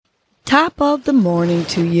Top of the morning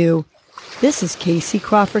to you. This is Casey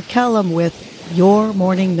Crawford Kellum with Your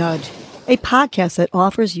Morning Nudge, a podcast that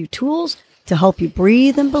offers you tools to help you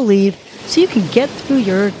breathe and believe so you can get through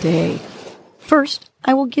your day. First,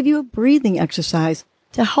 I will give you a breathing exercise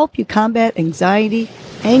to help you combat anxiety,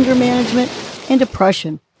 anger management, and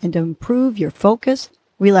depression, and to improve your focus,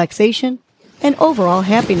 relaxation, and overall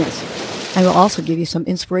happiness. I will also give you some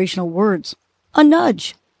inspirational words, a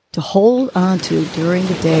nudge, to hold on to during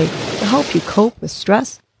the day to help you cope with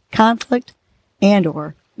stress, conflict, and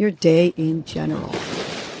or your day in general.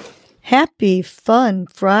 Happy Fun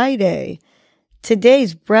Friday!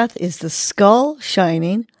 Today's breath is the skull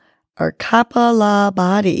shining or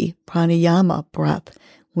Kapalabhati pranayama breath,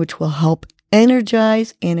 which will help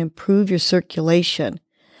energize and improve your circulation.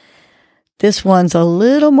 This one's a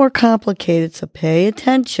little more complicated, so pay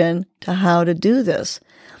attention to how to do this.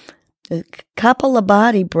 The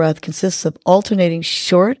Kapalabhati breath consists of alternating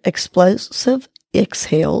short, explosive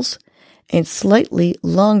exhales and slightly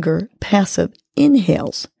longer, passive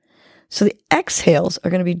inhales. So the exhales are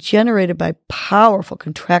going to be generated by powerful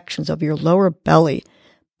contractions of your lower belly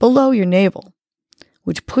below your navel,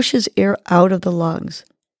 which pushes air out of the lungs.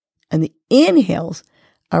 And the inhales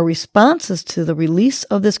are responses to the release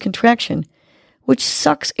of this contraction, which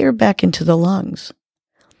sucks air back into the lungs.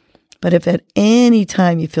 But if at any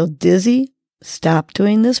time you feel dizzy, stop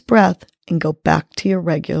doing this breath and go back to your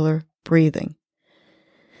regular breathing.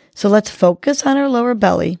 So let's focus on our lower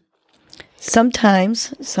belly.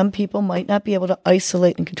 Sometimes some people might not be able to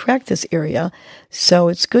isolate and contract this area, so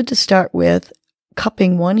it's good to start with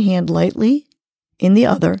cupping one hand lightly in the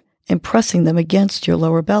other and pressing them against your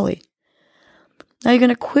lower belly. Now you're going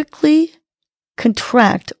to quickly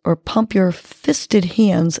contract or pump your fisted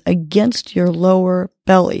hands against your lower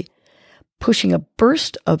belly, pushing a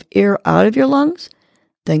burst of air out of your lungs,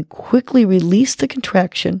 then quickly release the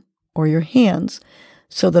contraction or your hands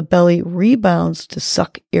so the belly rebounds to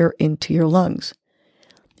suck air into your lungs.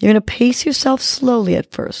 You're going to pace yourself slowly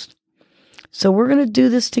at first. So we're going to do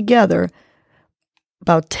this together,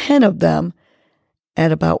 about 10 of them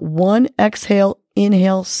at about one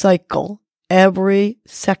exhale-inhale cycle every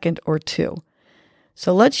second or two.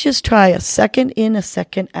 So let's just try a second in, a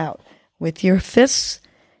second out with your fists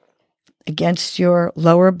against your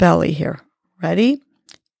lower belly here. Ready?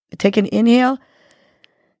 Take an inhale.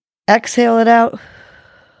 Exhale it out.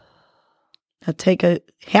 Now take a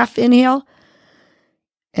half inhale.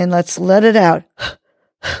 And let's let it out.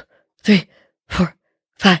 3, 4,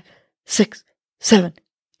 5, 6, 7,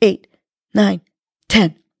 8, 9,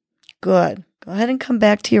 10. Good. Go ahead and come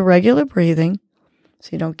back to your regular breathing so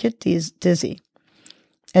you don't get dizzy.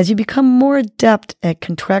 As you become more adept at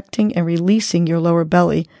contracting and releasing your lower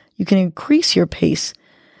belly, you can increase your pace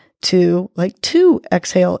to like 2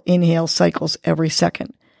 exhale-inhale cycles every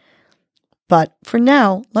second. But for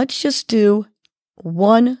now, let's just do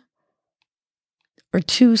 1 or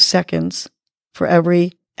 2 seconds for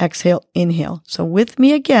every exhale-inhale. So with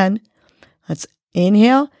me again, let's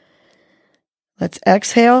inhale, let's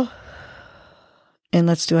exhale, and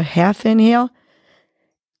let's do a half inhale,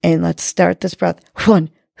 and let's start this breath.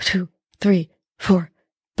 1, 2, 3, 4,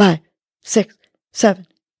 5, 6, 7,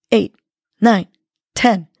 8, 9,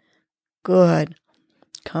 10. Good.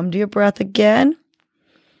 Come to your breath again.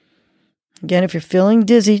 Again, if you're feeling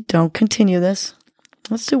dizzy, don't continue this.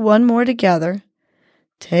 Let's do one more together.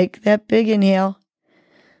 Take that big inhale.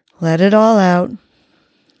 Let it all out.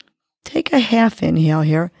 Take a half inhale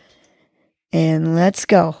here. And let's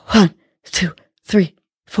go. 1, 2, 3,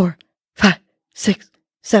 4, 5, 6,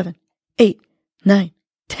 7, 8, 9,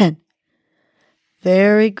 10.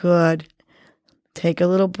 Very good. Take a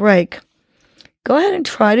little break. Go ahead and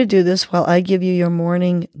try to do this while I give you your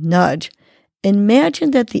morning nudge.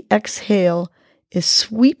 Imagine that the exhale is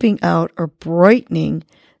sweeping out or brightening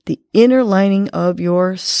the inner lining of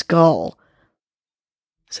your skull.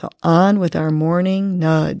 So on with our morning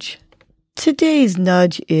nudge. Today's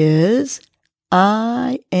nudge is,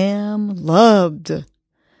 I am loved.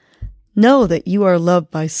 Know that you are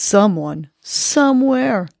loved by someone,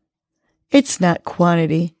 somewhere. It's not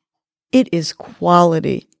quantity. It is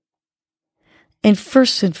quality. And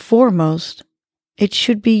first and foremost, it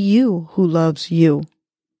should be you who loves you.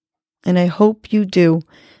 And I hope you do.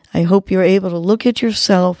 I hope you're able to look at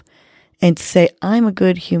yourself and say, I'm a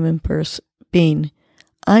good human being.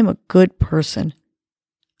 I'm a good person.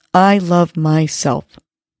 I love myself.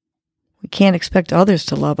 We can't expect others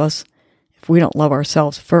to love us if we don't love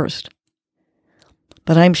ourselves first.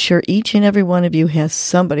 But I'm sure each and every one of you has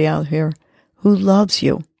somebody out here who loves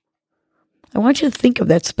you. I want you to think of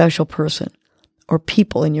that special person or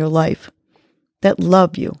people in your life that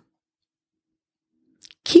love you.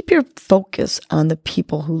 Keep your focus on the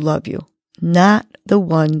people who love you, not the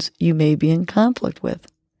ones you may be in conflict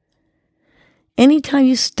with. Anytime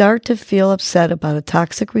you start to feel upset about a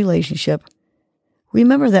toxic relationship,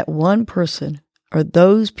 remember that one person or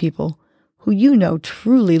those people who you know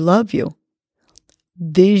truly love you.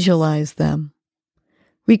 Visualize them.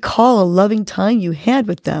 Recall a loving time you had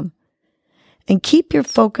with them, and keep your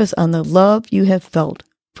focus on the love you have felt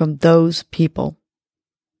from those people.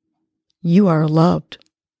 You are loved.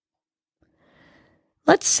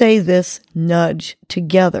 Let's say this nudge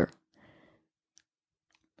together.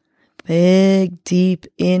 Big, deep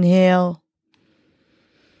inhale.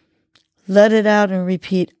 Let it out and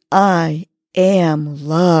repeat, I am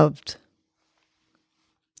loved.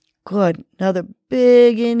 Good. Another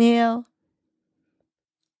big inhale.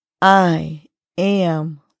 I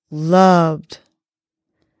am loved.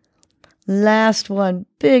 Last one.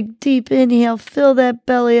 Big, deep inhale. Fill that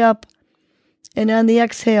belly up. And on the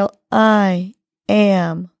exhale, I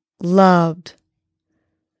am loved.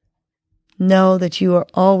 Know that you are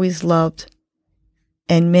always loved,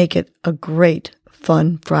 and make it a great,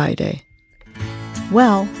 fun Friday.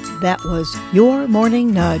 Well, that was your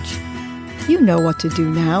morning nudge. You know what to do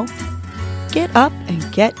now. Get up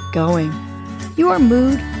and get going. Your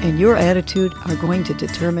mood and your attitude are going to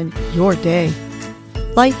determine your day.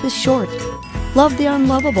 Life is short. Love the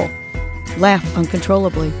unlovable. Laugh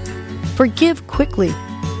uncontrollably. Forgive quickly.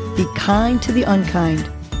 Be kind to the unkind.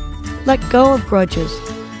 Let go of grudges.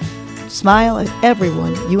 Smile at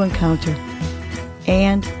everyone you encounter.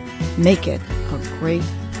 And make it a great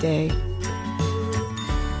day.